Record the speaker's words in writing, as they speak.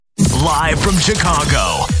Live from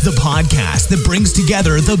Chicago, the podcast that brings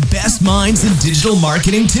together the best minds in digital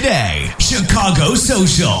marketing today. Chicago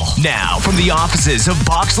Social. Now, from the offices of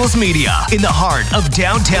Boxless Media in the heart of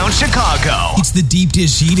downtown Chicago. It's the deep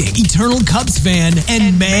dish eating, eternal Cubs fan,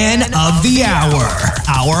 and man of the hour.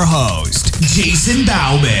 Our host, Jason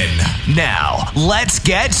Bauman. Now, let's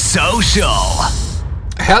get social.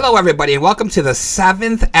 Hello, everybody, and welcome to the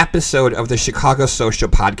 7th episode of the Chicago Social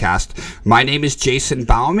Podcast. My name is Jason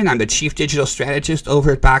Bauman. I'm the Chief Digital Strategist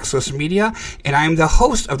over at Boxless Media, and I'm the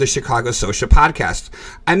host of the Chicago Social Podcast.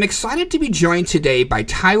 I'm excited to be joined today by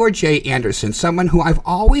Tyler J. Anderson, someone who I've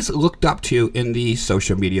always looked up to in the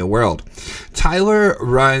social media world. Tyler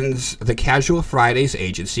runs the Casual Fridays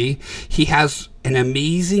agency. He has an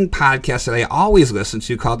amazing podcast that I always listen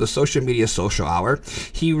to called the Social Media Social Hour.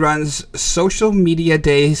 He runs Social Media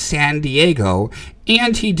Day San Diego,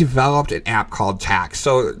 and he developed an app called Tax.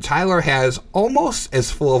 So Tyler has almost as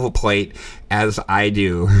full of a plate as I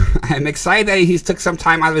do. I'm excited that he's took some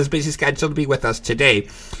time out of his busy schedule to be with us today.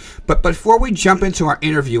 But before we jump into our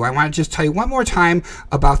interview, I want to just tell you one more time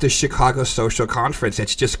about the Chicago Social Conference.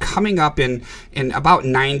 It's just coming up in about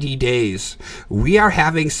 90 days. We are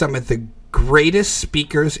having some of the greatest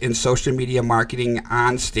speakers in social media marketing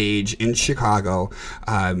on stage in Chicago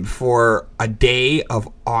for a day of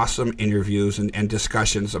awesome interviews and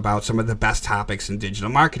discussions about some of the best topics in digital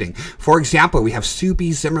marketing. For example, we have Sue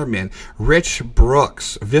B. Zimmerman, Rich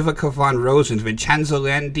Brooks, Vivica Von Rosen, Vincenzo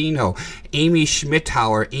Landino, Amy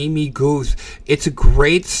Schmittauer, Amy Guth. It's a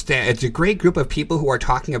great group of people who are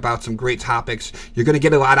talking about some great topics. You're going to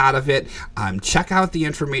get a lot out of it. Check out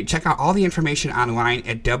all the information online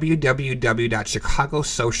at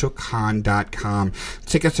www.chicagosocialcon.com.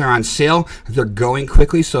 Tickets are on sale. They're going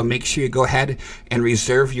quickly, so make sure you go ahead and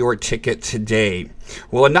reserve your ticket today.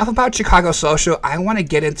 Well, enough about Chicago Social. I want to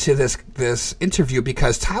get into this interview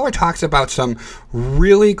because Tyler talks about some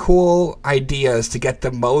really cool ideas to get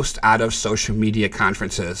the most out of social media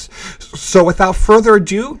conferences. So without further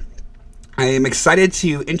ado, I am excited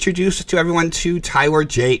to introduce to everyone to Tyler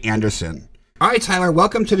J. Anderson. All right, Tyler,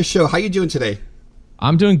 welcome to the show. How are you doing today?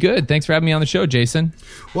 I'm doing good. Thanks for having me on the show, Jason.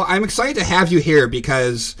 Well, I'm excited to have you here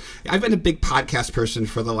because I've been a big podcast person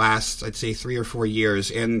for the last, I'd say, 3 or 4 years.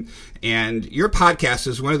 And your podcast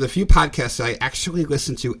is one of the few podcasts that I actually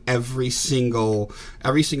listen to every single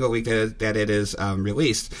week that it is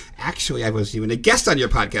released. Actually, I was even a guest on your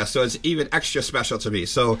podcast, so it's even extra special to me.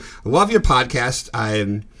 So love your podcast.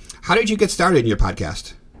 How did you get started in your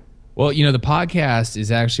podcast? Well, the podcast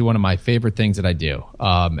is actually one of my favorite things that I do,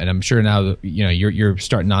 and I'm sure now that, you're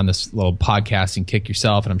starting on this little podcasting kick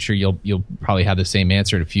yourself, and I'm sure you'll probably have the same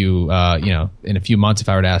answer in a few months if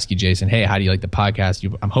I were to ask you, Jason, hey, how do you like the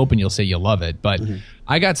podcast? I'm hoping you'll say you love it, but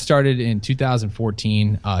I got started in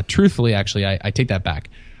 2014. Truthfully, actually, I take that back.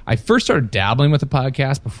 I first started dabbling with a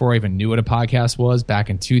podcast before I even knew what a podcast was back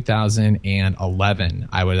in 2011.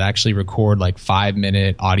 I would actually record like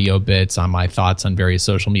 5-minute audio bits on my thoughts on various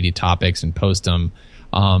social media topics and post them.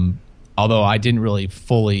 Although I didn't really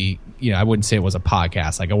fully, I wouldn't say it was a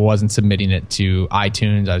podcast. Like I wasn't submitting it to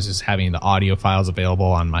iTunes. I was just having the audio files available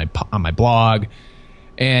on my blog.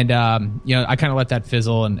 And, I kind of let that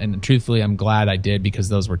fizzle. And truthfully, I'm glad I did because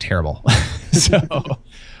those were terrible. So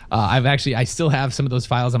I still have some of those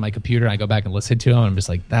files on my computer. I go back and listen to them. And I'm just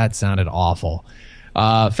like, that sounded awful.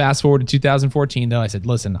 Fast forward to 2014, though, I said,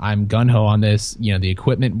 listen, I'm gung-ho on this. The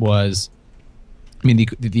equipment was,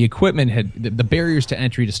 the equipment had, the barriers to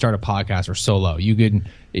entry to start a podcast were so low. You could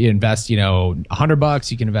invest,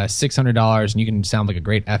 $100, you can invest $600, and you can sound like a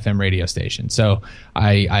great FM radio station. So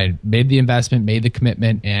I made the investment, made the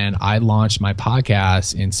commitment, and I launched my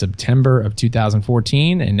podcast in September of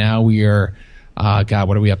 2014. And now we are, what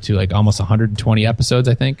are we up to? Like almost 120 episodes,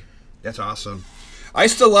 I think. That's awesome. I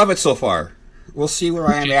still love it so far. We'll see where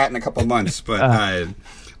I am at in a couple months, but I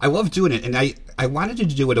love doing it, and I wanted to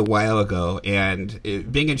do it a while ago. And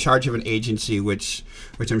being in charge of an agency, which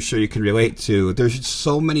I'm sure you can relate to, there's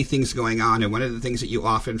so many things going on, and one of the things that you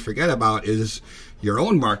often forget about is your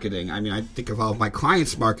own marketing. I think of all of my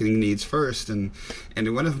clients' marketing needs first, and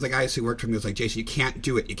one of the guys who worked for me was like, Jason, you can't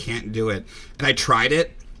do it. And I tried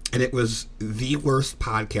it. And it was the worst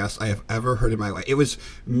podcast I have ever heard in my life. It was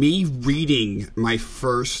me reading my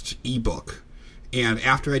first ebook. And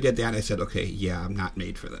after I did that, I said, okay, yeah, I'm not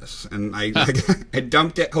made for this. And I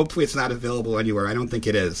dumped it. Hopefully it's not available anywhere. I don't think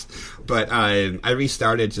it is. But I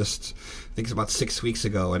restarted just think it's about 6 weeks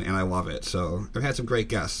ago, and I love it. So I've had some great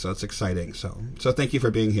guests, so it's exciting. So thank you for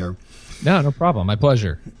being here. No problem. My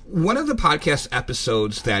pleasure. One of the podcast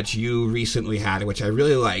episodes that you recently had, which I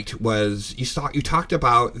really liked, was you talked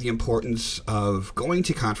about the importance of going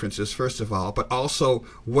to conferences, first of all, but also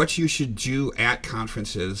what you should do at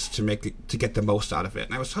conferences to get the most out of it.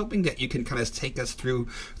 And I was hoping that you can kind of take us through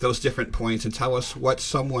those different points and tell us what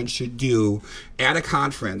someone should do at a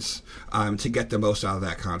conference to get the most out of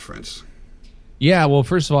that conference. Yeah, well,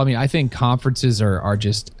 first of all, I mean, I think conferences are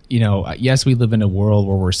just, yes, we live in a world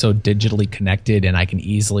where we're so digitally connected, and I can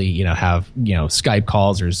easily, have, Skype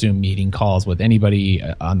calls or Zoom meeting calls with anybody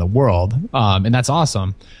on the world. And that's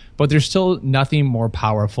awesome. But there's still nothing more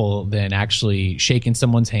powerful than actually shaking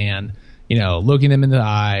someone's hand, looking them in the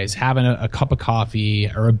eyes, having a cup of coffee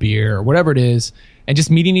or a beer or whatever it is, and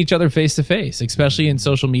just meeting each other face to face, especially in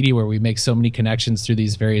social media where we make so many connections through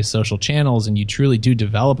these various social channels, and you truly do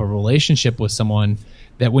develop a relationship with someone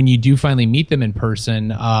that when you do finally meet them in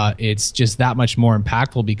person, it's just that much more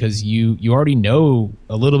impactful because you already know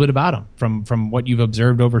a little bit about them from what you've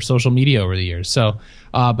observed over social media over the years. So,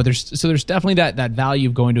 but there's definitely that value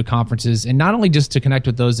of going to conferences, and not only just to connect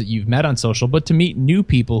with those that you've met on social, but to meet new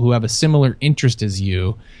people who have a similar interest as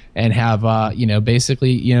you and have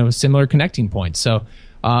basically similar connecting points. So.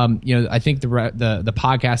 I think the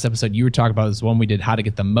podcast episode you were talking about is one we did, how to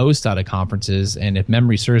get the most out of conferences, and if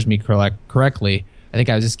memory serves me correctly, I think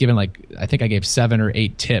I was just given I gave 7 or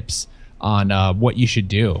 8 tips on what you should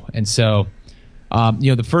do. And so,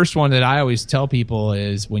 the first one that I always tell people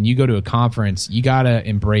is when you go to a conference, you got to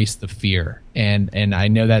embrace the fear. And I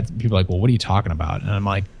know that people are like, well, what are you talking about? And I'm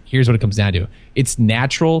like, here's what it comes down to. It's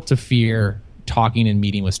natural to fear talking and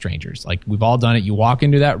meeting with strangers. Like, we've all done it. You walk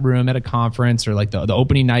into that room at a conference or like the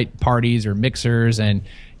opening night parties or mixers, and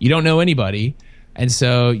you don't know anybody. And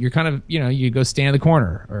so you're kind of, you go stand in the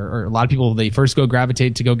corner, or a lot of people, they first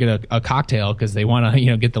gravitate to go get a cocktail because they want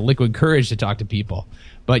to, get the liquid courage to talk to people.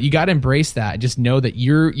 But you got to embrace that. Just know that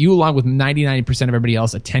you along with 99% of everybody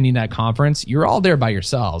else attending that conference, you're all there by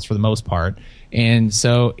yourselves for the most part. And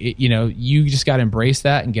so, you just got to embrace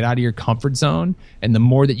that and get out of your comfort zone. And the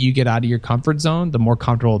more that you get out of your comfort zone, the more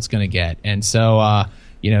comfortable it's going to get. And so,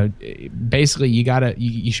 basically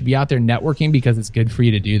you should be out there networking because it's good for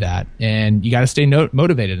you to do that. And you got to stay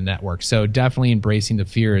motivated to network. So definitely embracing the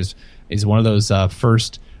fear is one of those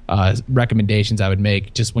first recommendations I would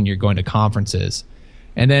make just when you're going to conferences.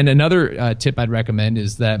 And then another tip I'd recommend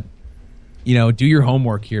is that, do your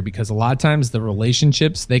homework here, because a lot of times the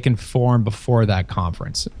relationships, they can form before that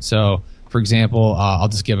conference. So, for example, I'll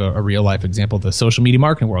just give a real life example. The Social Media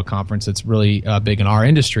Marketing World Conference, that's really big in our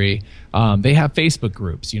industry. They have Facebook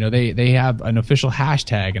groups. They have an official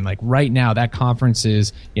hashtag, and like right now, that conference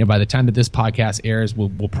is, by the time that this podcast airs,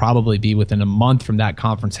 will probably be within a month from that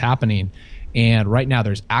conference happening. And right now,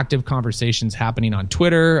 there's active conversations happening on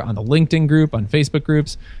Twitter, on the LinkedIn group, on Facebook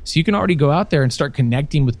groups. So you can already go out there and start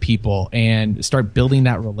connecting with people and start building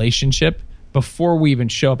that relationship before we even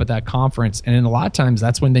show up at that conference. And then a lot of times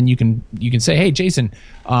that's when then you can say, hey, Jason,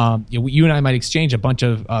 you and I might exchange a bunch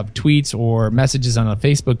of tweets or messages on a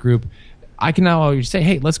Facebook group. I can now always say,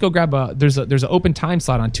 hey, let's go grab there's an open time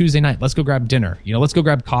slot on Tuesday night. Let's go grab dinner. Let's go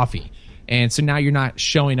grab coffee. And so now you're not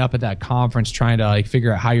showing up at that conference trying to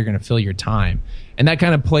figure out how you're going to fill your time. And that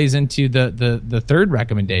kind of plays into the third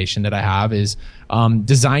recommendation that I have is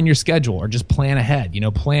design your schedule, or just plan ahead.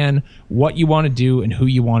 Plan what you want to do and who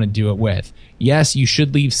you want to do it with. Yes, you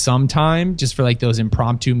should leave some time just for those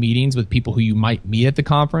impromptu meetings with people who you might meet at the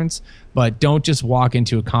conference, but don't just walk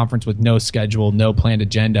into a conference with no schedule, no planned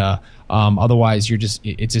agenda. Otherwise,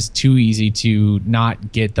 it's just too easy to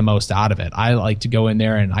not get the most out of it. I like to go in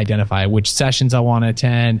there and identify which sessions I want to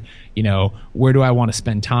attend. Where do I want to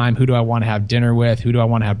spend time? Who do I want to have dinner with? Who do I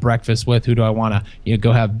want to have breakfast with? Who do I want to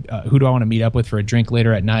who do I want to meet up with for a drink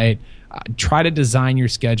later at night? Try to design your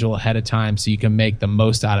schedule ahead of time so you can make the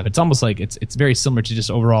most out of it. It's almost like it's very similar to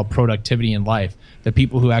just overall productivity in life. The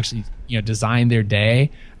people who actually design their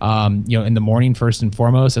day in the morning first and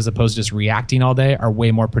foremost, as opposed to just reacting all day, are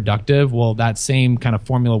way more productive. Well, that same kind of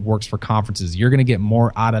formula works for conferences. You're going to get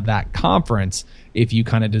more out of that conference if you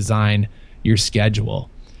kind of design your schedule.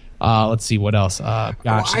 Let's see what else. Well,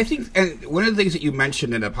 I think, and one of the things that you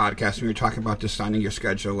mentioned in the podcast when you were talking about designing your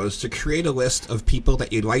schedule was to create a list of people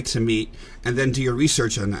that you'd like to meet, and then do your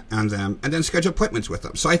research on them, and then schedule appointments with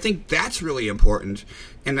them. So I think that's really important,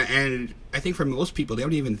 and I think for most people, they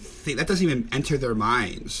don't even think, that doesn't even enter their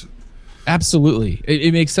minds. Absolutely,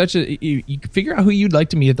 it makes such a. You figure out who you'd like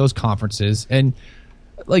to meet at those conferences, and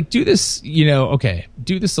like do this,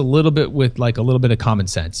 do this a little bit with like a little bit of common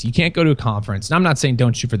sense. You can't go to a conference, and I'm not saying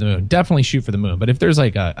don't shoot for the moon. Definitely shoot for the moon. But if there's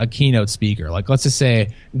like a keynote speaker, like let's just say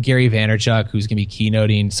Gary Vaynerchuk, who's going to be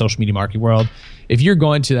keynoting Social Media Marketing World, if you're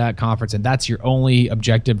going to that conference and that's your only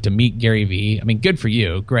objective to meet Gary Vee, I mean, good for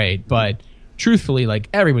you, great. But truthfully, like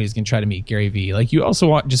everybody's going to try to meet Gary Vee. Like you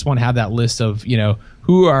also just want to have that list of,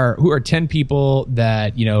 who are 10 people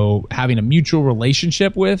that, having a mutual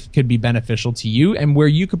relationship with could be beneficial to you and where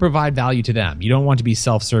you could provide value to them. You don't want to be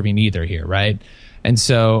self-serving either here, right? And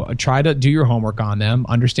so try to do your homework on them,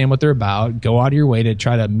 understand what they're about, go out of your way to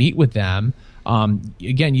try to meet with them.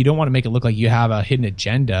 Again, you don't want to make it look like you have a hidden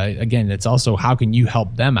agenda. Again, it's also how can you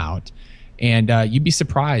help them out? And you'd be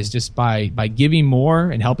surprised just by giving more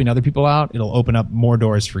and helping other people out, it'll open up more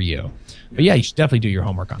doors for you. But yeah, you should definitely do your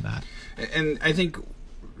homework on that. And I think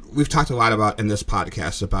we've talked a lot about in this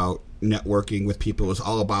podcast about networking with people is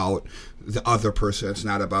all about the other person. It's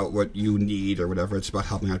not about what you need or whatever. It's about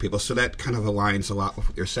helping other people. So that kind of aligns a lot with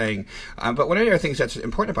what you're saying. But one of the other things that's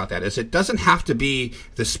important about that is it doesn't have to be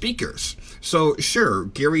the speakers. So sure,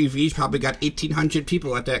 Gary Vee's probably got 1,800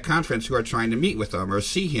 people at that conference who are trying to meet with him or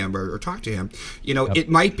see him or talk to him. Yep. It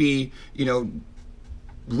might be,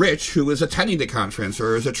 Rich, who is attending the conference,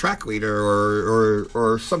 or is a track leader,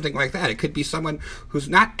 or something like that. It could be someone who's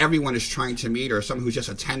not everyone is trying to meet, or someone who's just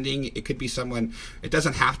attending. It could be someone. It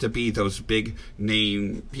doesn't have to be those big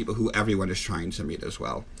name people who everyone is trying to meet as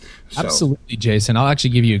well. So. Absolutely, Jason. I'll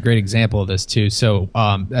actually give you a great example of this too. So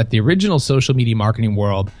at the original Social Media Marketing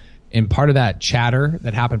World, and part of that chatter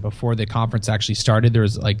that happened before the conference actually started, there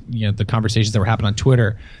was the conversations that were happening on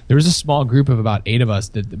Twitter. There was a small group of about 8 of us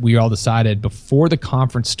that we all decided before the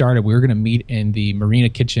conference started, we were going to meet in the Marina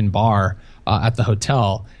Kitchen bar at the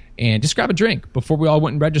hotel and just grab a drink before we all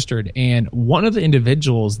went and registered. And one of the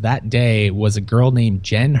individuals that day was a girl named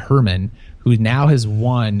Jen Herman, who now has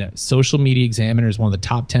won Social Media Examiner's one of the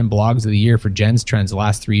top 10 blogs of the year for Jen's Trends the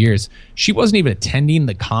last 3 years. She wasn't even attending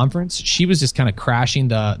the conference. She was just kind of crashing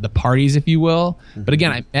the parties, if you will. Mm-hmm. But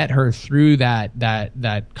again, I met her through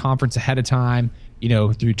that conference ahead of time,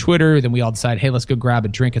 through Twitter. Then we all decided, hey, let's go grab a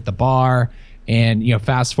drink at the bar. And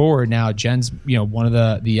fast forward now, Jen's one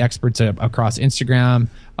of the experts across Instagram,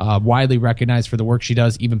 widely recognized for the work she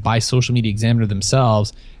does, even by Social Media Examiner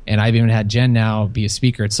themselves. And I've even had Jen now be a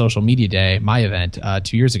speaker at Social Media Day, my event,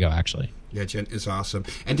 2 years ago, actually. Yeah, Jen is awesome.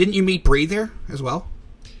 And didn't you meet Bree there as well?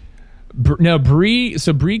 No, Bree.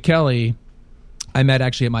 So Bree Kelly, I met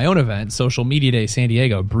actually at my own event, Social Media Day San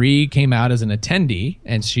Diego. Bree came out as an attendee,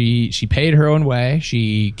 and she paid her own way.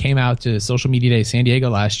 She came out to Social Media Day San Diego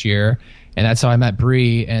last year, and that's how I met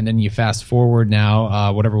Bree. And then you fast forward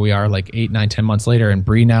now, whatever we are, like 8, 9, 10 months later, and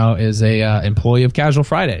Bree now is a employee of Casual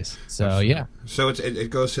Fridays. So yeah. So it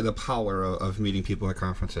goes to the power of meeting people at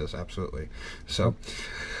conferences, absolutely. So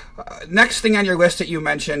next thing on your list that you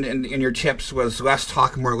mentioned in your tips was less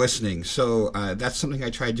talk, more listening. So that's something I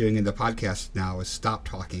tried doing in the podcast now is stop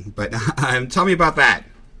talking. But tell me about that.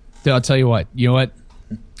 I'll tell you what. You know what?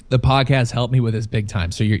 The podcast helped me with this big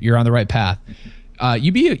time. So you're on the right path.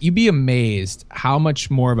 You'd be amazed how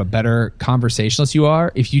much more of a better conversationalist you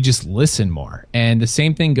are if you just listen more. And the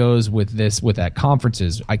same thing goes with at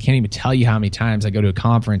conferences. I can't even tell you how many times I go to a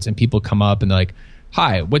conference and people come up and they're like,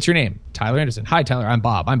 "Hi, what's your name?" "Tyler Anderson." "Hi, Tyler. I'm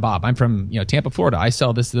Bob. I'm from Tampa, Florida. I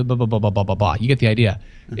sell this blah blah blah blah blah blah blah." You get the idea.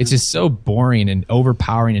 Mm-hmm. It's just so boring and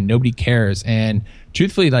overpowering, and nobody cares. And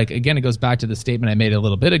truthfully, again, it goes back to the statement I made a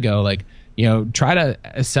little bit ago. Try to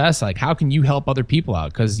assess how can you help other people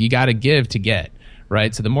out, because you got to give to get.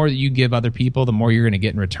 Right. So the more that you give other people, the more you're going to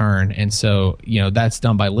get in return. And so, that's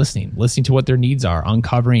done by listening to what their needs are,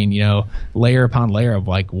 uncovering, layer upon layer of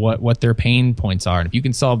what their pain points are. And if you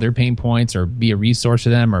can solve their pain points or be a resource to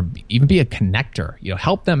them or even be a connector,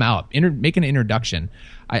 help them out, make an introduction.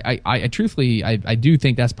 I truthfully do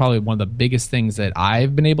think that's probably one of the biggest things that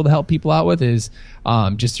I've been able to help people out with is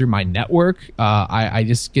just through my network. I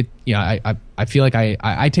just get, I feel like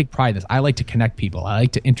I take pride in this. I like to connect people. I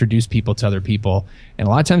like to introduce people to other people. And a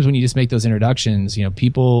lot of times when you just make those introductions,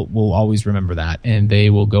 people will always remember that, and they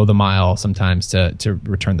will go the mile sometimes to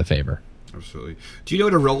return the favor. Absolutely. Do you know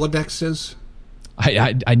what a Rolodex is?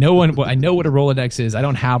 I know what a Rolodex is. I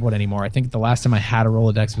don't have one anymore. I think the last time I had a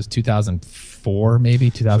Rolodex was 2004,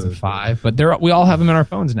 maybe 2005. But we all have them in our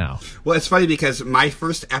phones now. Well, it's funny because my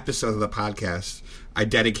first episode of the podcast I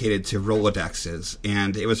dedicated to Rolodexes,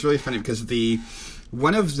 and it was really funny because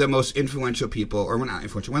one of the most influential people, or not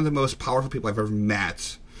influential, one of the most powerful people I've ever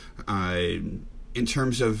met, in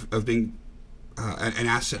terms of being an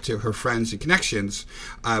asset to her friends and connections,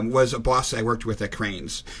 was a boss that I worked with at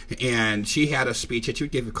Cranes. And she had a speech that she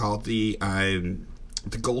would give called the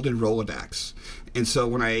the golden Rolodex. And so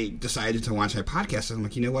when I decided to launch my podcast, I'm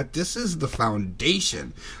like, you know what? This is the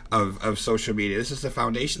foundation of social media. This is the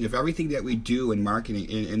foundation of everything that we do in marketing,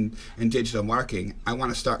 in digital marketing. I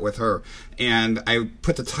want to start with her. And I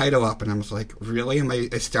put the title up, and I was like, really? Am I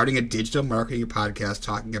starting a digital marketing podcast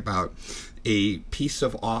talking about a piece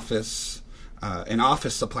of office, an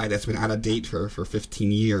office supply that's been out of date for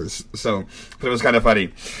 15 years? So, but it was kind of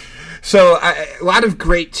funny. So a lot of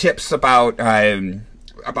great tips about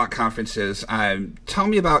conferences. Tell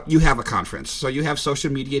me about, you have a conference. So you have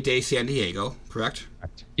Social Media Day San Diego, correct?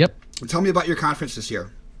 Yep. Tell me about your conference this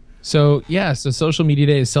year. So Social Media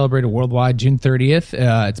Day is celebrated worldwide June 30th.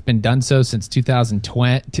 It's been done so since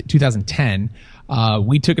 2010.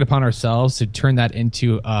 We took it upon ourselves to turn that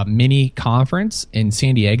into a mini conference in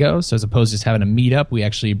San Diego. So as opposed to just having a meetup, we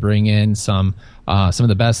actually bring in some of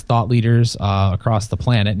the best thought leaders across the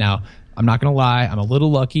planet. Now, I'm not going to lie, I'm a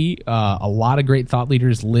little lucky. A lot of great thought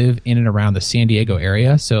leaders live in and around the San Diego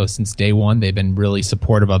area. So since day one, they've been really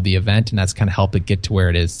supportive of the event, and that's kind of helped it get to where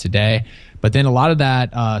it is today. But then a lot of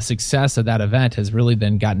that success of that event has really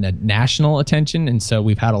then gotten a national attention. And so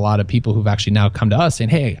we've had a lot of people who've actually now come to us saying,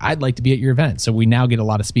 hey, I'd like to be at your event. So we now get a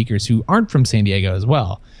lot of speakers who aren't from San Diego as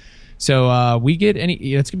well. So we get it's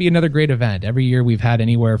going to be another great event. Every year we've had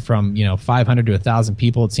anywhere from 500 to 1,000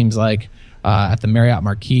 people, it seems like, at the Marriott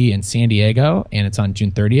Marquis in San Diego, and it's on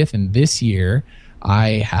June 30th. And this year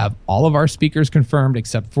I have all of our speakers confirmed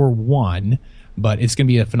except for one, but it's going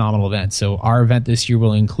to be a phenomenal event. So our event this year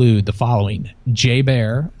will include the following: Jay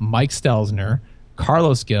Baer, Mike Stelzner,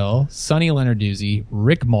 Carlos Gill, Sonny Lenarduzzi,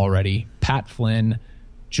 Rick Mulready, Pat Flynn,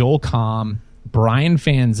 Joel Comm, Brian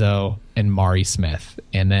Fanzo, and Mari Smith.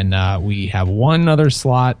 And then we have one other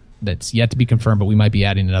slot that's yet to be confirmed, but we might be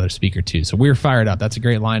adding another speaker too. So we're fired up. That's a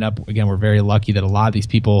great lineup. Again, we're very lucky that a lot of these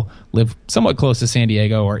people live somewhat close to San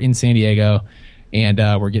Diego or in San Diego. And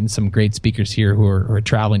we're getting some great speakers here who are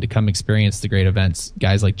traveling to come experience the great events.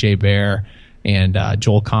 Guys like Jay Baer and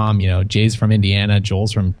Joel Comm. Jay's from Indiana,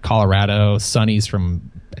 Joel's from Colorado, Sonny's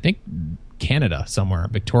from, I think, Canada somewhere,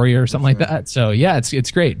 Victoria or something like that. So yeah, it's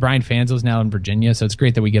great. Brian Fanzo's now in Virginia, so it's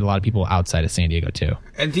great that we get a lot of people outside of San Diego too.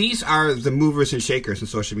 And these are the movers and shakers in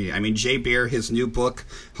social media. I mean, Jay Baer, his new book,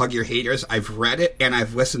 Hug Your Haters, I've read it and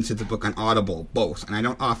I've listened to the book on Audible, both, and I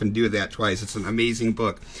don't often do that twice. It's an amazing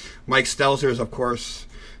book. Mike Stelzner is, of course,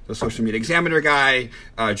 the Social Media Examiner guy.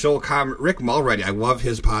 Joel Comm, Rick Mulready, I love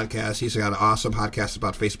his podcast. He's got an awesome podcast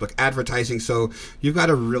about Facebook advertising. So you've got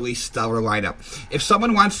a really stellar lineup. If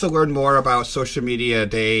someone wants to learn more about Social Media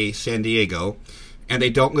Day San Diego, and they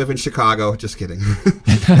don't live in Chicago, just kidding.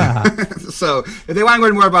 So if they want to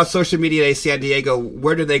learn more about Social Media Day San Diego,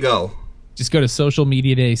 where do they go? Just go to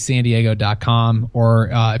socialmediadaysandiego.com, or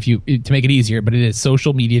to make it easier, but it is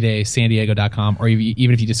socialmediadaysandiego.com, or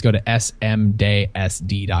even if you just go to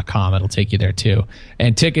smdaysd.com, it'll take you there too.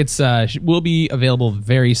 And tickets will be available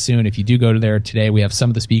very soon. If you do go to there today, we have some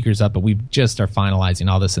of the speakers up, but we just are finalizing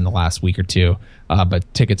all this in the last week or two.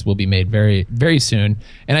 But tickets will be made very, very soon.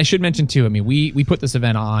 And I should mention too, I mean, we put this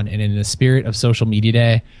event on, and in the spirit of Social Media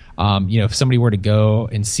Day, if somebody were to go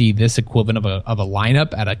and see this equivalent of a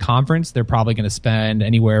lineup at a conference, they're probably going to spend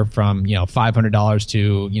anywhere from $500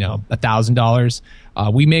 to $1,000.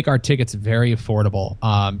 We make our tickets very affordable,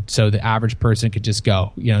 so the average person could just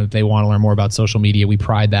go. If they want to learn more about social media, we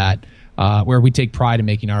pride that where we take pride in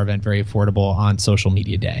making our event very affordable on Social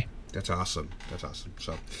Media Day. That's awesome.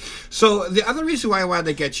 So the other reason why I wanted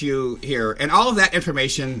to get you here, and all of that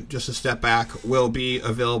information, just a step back, will be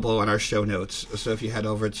available in our show notes. So if you head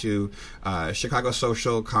over to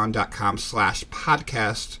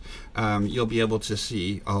chicagosocialcon.com/podcast, you'll be able to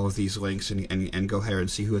see all of these links and go ahead and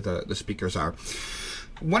see who the speakers are.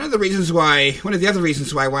 One of the other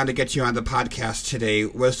reasons why I wanted to get you on the podcast today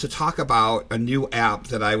was to talk about a new app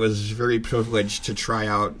that I was very privileged to try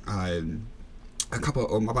out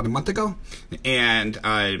about a month ago, and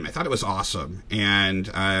I thought it was awesome. And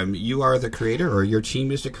you are the creator, or your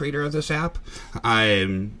team is the creator of this app.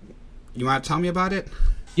 You want to tell me about it?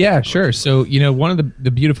 Yeah, sure. So, one of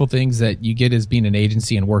the beautiful things that you get as being an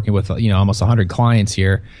agency and working with, almost 100 clients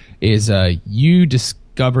here is you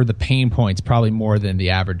discover the pain points probably more than the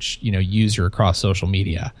average, user across social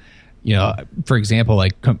media. For example,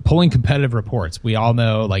 like pulling competitive reports. We all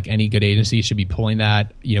know, like, any good agency should be pulling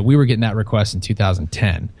that. We were getting that request in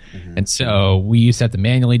 2010. Mm-hmm. And so we used to have to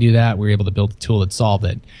manually do that. We were able to build a tool that solved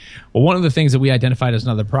it. Well, one of the things that we identified as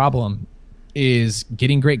another problem is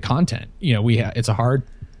getting great content. It's a hard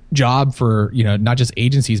job for, not just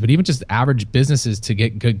agencies, but even just average businesses to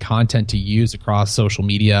get good content to use across social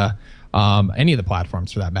media, any of the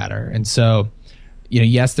platforms for that matter. And so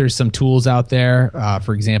yes, there's some tools out there.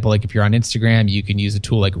 For example, like if you're on Instagram, you can use a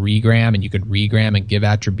tool like Regram, and you could regram and give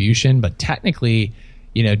attribution. But technically,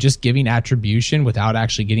 just giving attribution without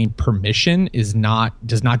actually getting permission does not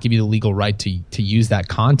give you the legal right to use that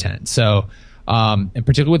content. So, and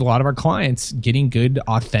particularly with a lot of our clients, getting good,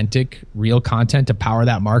 authentic, real content to power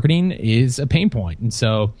that marketing is a pain point. And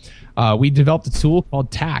so, we developed a tool called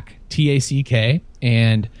TACK, TACK,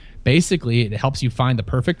 and basically, it helps you find the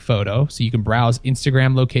perfect photo, so you can browse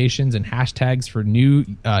Instagram locations and hashtags for new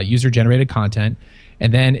user-generated content,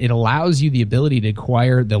 and then it allows you the ability to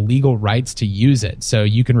acquire the legal rights to use it. So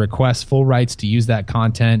you can request full rights to use that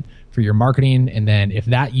content for your marketing, and then if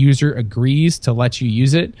that user agrees to let you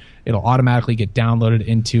use it, it'll automatically get downloaded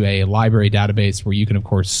into a library database where you can, of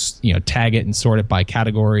course, tag it and sort it by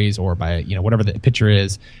categories or by whatever the picture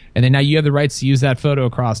is. And then now you have the rights to use that photo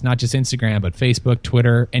across not just Instagram, but Facebook,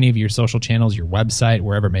 Twitter, any of your social channels, your website,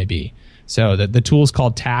 wherever it may be. So the tool is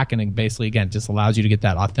called TACK, and it basically, again, just allows you to get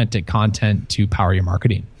that authentic content to power your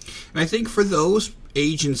marketing. And I think for those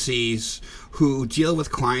agencies who deal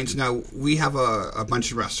with clients, now we have a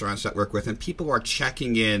bunch of restaurants that work with, and people are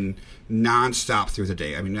checking in nonstop through the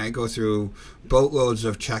day. I mean, I go through boatloads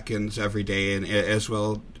of check-ins every day, and as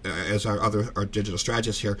well as our digital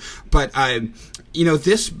strategists here. But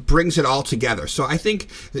this brings it all together. So I think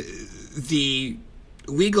the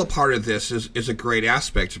legal part of this is a great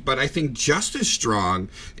aspect, but I think just as strong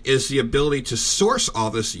is the ability to source all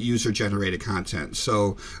this user-generated content.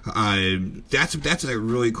 So that's a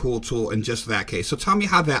really cool tool in just that case. So tell me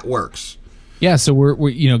how that works. Yeah, so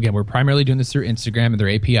we're primarily doing this through Instagram and their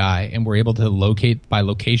API, and we're able to locate by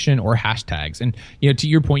location or hashtags. And to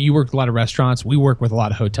your point, you work with a lot of restaurants. We work with a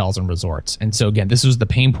lot of hotels and resorts. And so again, this was the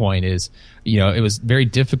pain point: is it was very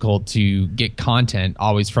difficult to get content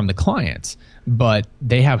always from the clients, but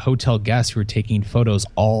they have hotel guests who are taking photos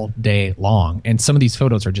all day long, and some of these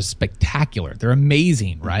photos are just spectacular. They're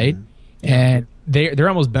amazing, right? Mm-hmm. And they're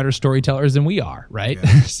almost better storytellers than we are, right?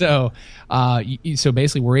 Yeah. So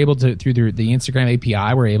basically, we're able to, through the Instagram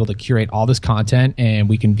API, we're able to curate all this content, and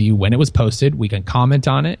we can view when it was posted. We can comment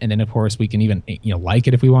on it, and then of course we can even like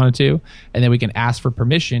it if we wanted to, and then we can ask for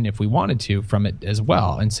permission if we wanted to from it as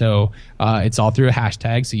well. And so it's all through a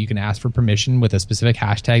hashtag, so you can ask for permission with a specific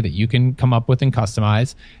hashtag that you can come up with and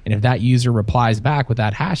customize. And if that user replies back with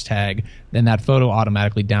that hashtag, then that photo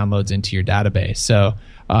automatically downloads into your database. So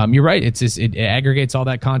you're right. It aggregates all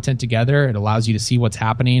that content together. It allows you to see what's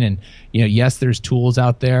happening. And yes, there's tools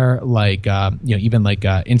out there like even like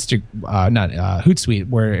Hootsuite,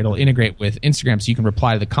 where it'll integrate with Instagram, so you can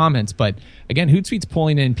reply to the comments. But again, Hootsuite's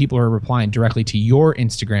pulling in people who are replying directly to your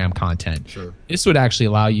Instagram content. Sure. This would actually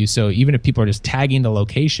allow you, so even if people are just tagging the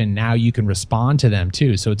location, now you can respond to them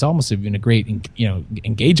too. So it's almost even a great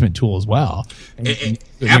engagement tool as well.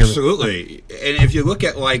 Absolutely. And if you look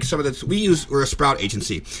at like some of the, we're a Sprout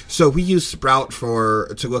agency, so we use Sprout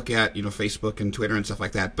to look at Facebook and Twitter and stuff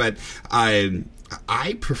like that. But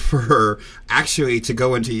I prefer actually to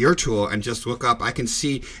go into your tool and just look up. I can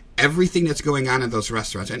see everything that's going on in those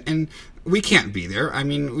restaurants, and we can't be there. I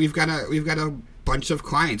mean, we've got a bunch of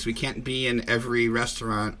clients. We can't be in every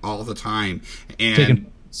restaurant all the time,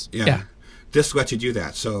 and yeah, this lets you do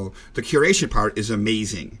that. So the curation part is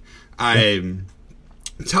amazing.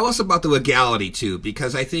 Tell us about the legality too,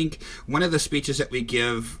 because I think one of the speeches that we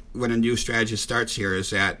give when a new strategist starts here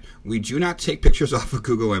is that we do not take pictures off of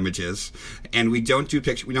Google Images, and we don't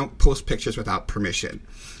post pictures without permission.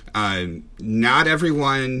 Not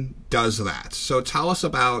everyone does that. So tell us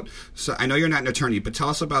about. So I know you're not an attorney, but tell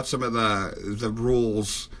us about some of the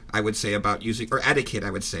rules, I would say, about using, or etiquette,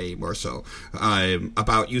 I would say more so,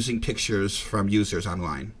 about using pictures from users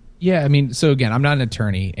online. Yeah, I mean, so again, I'm not an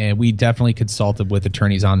attorney, and we definitely consulted with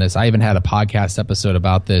attorneys on this. I even had a podcast episode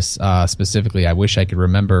about this specifically. I wish I could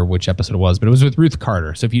remember which episode it was, but it was with Ruth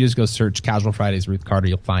Carter. So if you just go search Casual Fridays Ruth Carter,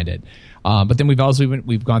 you'll find it. But then we've gone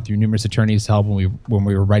through numerous attorneys to help when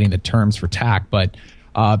we were writing the terms for TACK. But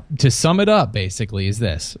to sum it up, basically, is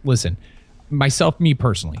this. Listen, me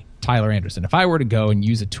personally, Tyler Anderson, if I were to go and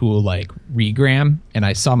use a tool like Regram, and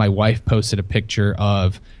I saw my wife posted a picture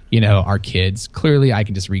of our kids, clearly I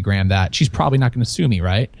can just regram that. She's probably not going to sue me,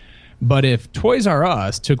 right? But if Toys R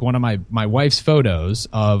Us took one of my wife's photos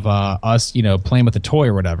of us, playing with a toy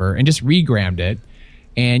or whatever, and just regrammed it,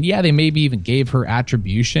 and yeah, they maybe even gave her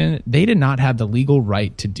attribution, they did not have the legal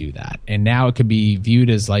right to do that. And now it could be viewed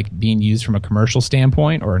as like being used from a commercial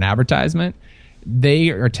standpoint or an advertisement. They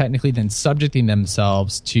are technically then subjecting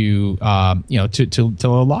themselves to a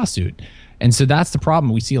lawsuit. And so that's the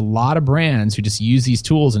problem. We see a lot of brands who just use these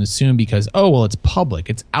tools and assume because, it's public,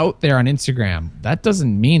 it's out there on Instagram. That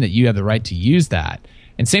doesn't mean that you have the right to use that.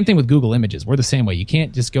 And same thing with Google Images. We're the same way. You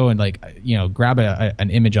can't just go and grab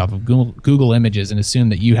an image off of Google Images and assume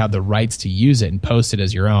that you have the rights to use it and post it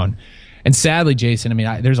as your own. And sadly, Jason,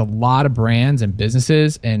 there's a lot of brands and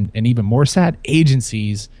businesses and even more sad,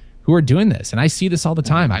 agencies who are doing this. And I see this all the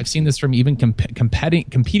time. I've seen this from even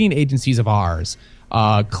competing agencies of ours.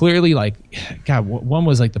 Clearly, one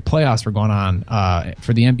was the playoffs were going on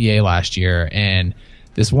for the NBA last year, and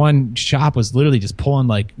this one shop was literally just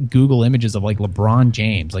pulling Google Images of LeBron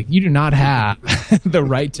James. You do not have the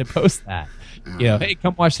right to post that. Hey,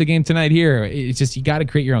 come watch the game tonight here. It's just, you got to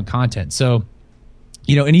create your own content. So,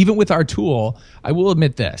 and even with our tool, I will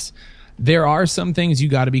admit this. There are some things you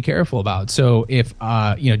got to be careful about. So if,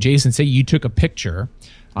 Jason, say you took a picture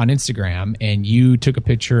on Instagram and you took a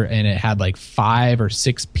picture and it had 5 or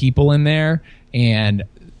 6 people in there, and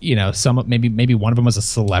some maybe one of them was a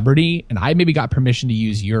celebrity, and I maybe got permission to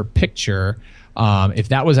use your picture. If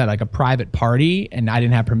that was at a private party and I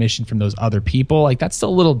didn't have permission from those other people, that's still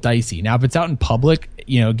a little dicey. Now, if it's out in public,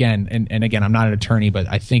 again, and again, I'm not an attorney, but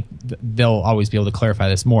I think they'll always be able to clarify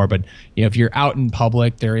this more. But if you're out in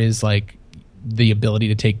public, there is the ability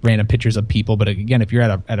to take random pictures of people. But again, if you're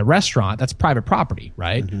at a restaurant, that's private property,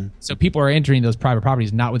 right? Mm-hmm. So people are entering those private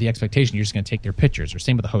properties not with the expectation you're just going to take their pictures, or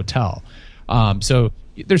same with a hotel. So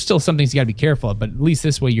there's still some things you got to be careful of, but at least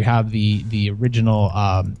this way you have the original,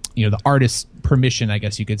 the artist's permission, I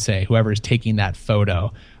guess you could say. Whoever is taking that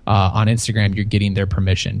photo on Instagram, you're getting their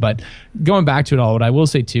permission. But going back to it all, what I will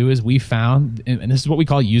say too is we found, and this is what we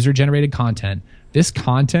call user-generated content, this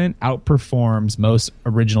content outperforms most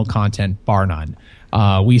original content, bar none.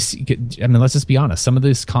 Let's just be honest. Some of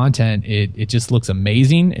this content, it just looks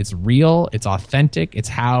amazing. It's real. It's authentic. It's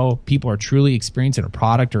how people are truly experiencing a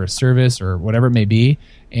product or a service or whatever it may be.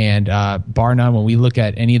 And bar none, when we look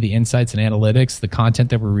at any of the insights and analytics, the content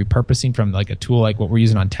that we're repurposing from a tool like what we're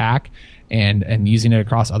using on TAC and using it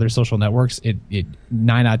across other social networks, it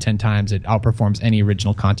 9 out of 10 times it outperforms any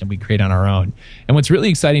original content we create on our own. And what's really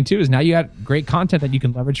exciting too is now you got great content that you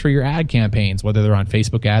can leverage for your ad campaigns, whether they're on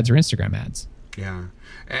Facebook ads or Instagram ads. Yeah.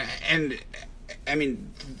 And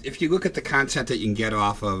if you look at the content that you can get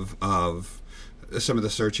off of some of the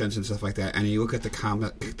search engines and stuff like that, and you look at the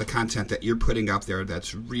content that you're putting up there,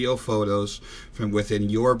 that's real photos from within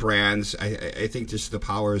your brands, I think just the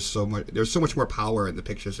power is so much. There's so much more power in the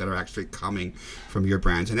pictures that are actually coming from your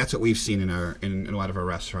brands, and that's what we've seen in a lot of our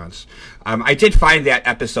restaurants. I did find that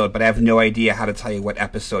episode, but I have no idea how to tell you what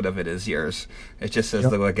episode of it is yours. It just says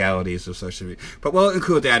the legalities of social media, but we'll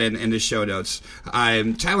include that in the show notes.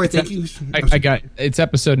 Tyler, thank you. I got it's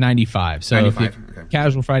episode 95. So 95.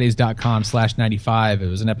 casualfridays.com/95. It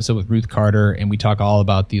was an episode with Ruth Carter, and we talk all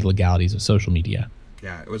about the legalities of social media.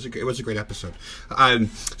 Yeah, it was a great episode.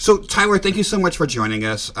 So Tyler, thank you so much for joining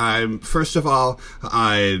us. First of all,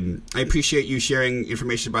 I appreciate you sharing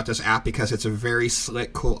information about this app because it's a very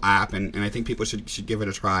slick, cool app, and I think people should give it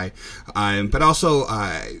a try. But also,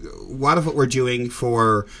 a lot of what we're doing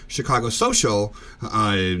for Chicago Social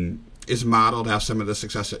is modeled after some of the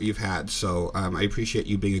success that you've had. So I appreciate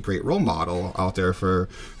you being a great role model out there for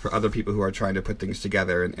other people who are trying to put things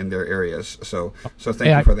together in their areas. So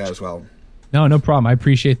thank you for that as well. No problem. I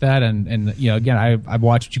appreciate that. And again, I've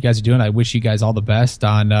watched what you guys are doing. I wish you guys all the best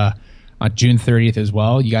on June 30th as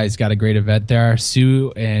well. You guys got a great event there.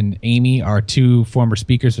 Sue and Amy are 2 former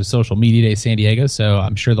speakers for Social Media Day San Diego, so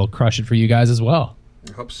I'm sure they'll crush it for you guys as well.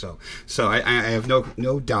 I hope so. So I have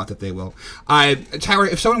no doubt that they will. Tyler,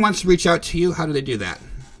 if someone wants to reach out to you, how do they do that?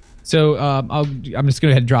 So I'm just going to go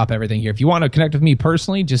ahead and drop everything here. If you want to connect with me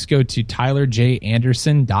personally, just go to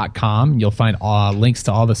tylerjanderson.com. You'll find links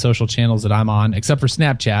to all the social channels that I'm on, except for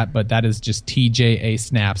Snapchat, but that is just TJA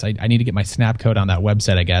Snaps. I need to get my Snap code on that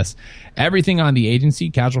website, I guess. Everything on the agency,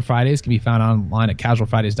 Casual Fridays, can be found online at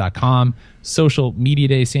casualfridays.com. Social Media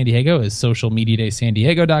Day San Diego is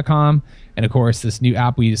socialmediadaysandiego.com. And of course, this new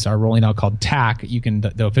app we are rolling out called TAC.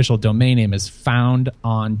 The official domain name is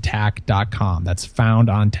foundontac.com. That's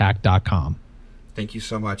foundontac.com. Thank you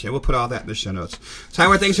so much. And we'll put all that in the show notes.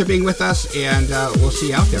 Tyler, thanks for being with us, and we'll see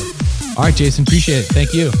you out there. All right, Jason, appreciate it.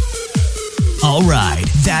 Thank you. All right,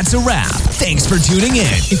 that's a wrap. Thanks for tuning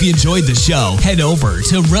in. If you enjoyed the show, head over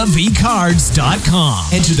to RaviCards.com.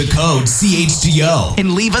 Enter the code CHGO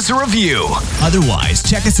and leave us a review. Otherwise,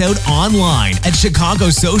 check us out online at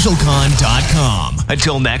ChicagoSocialCon.com.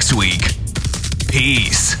 Until next week,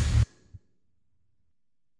 peace.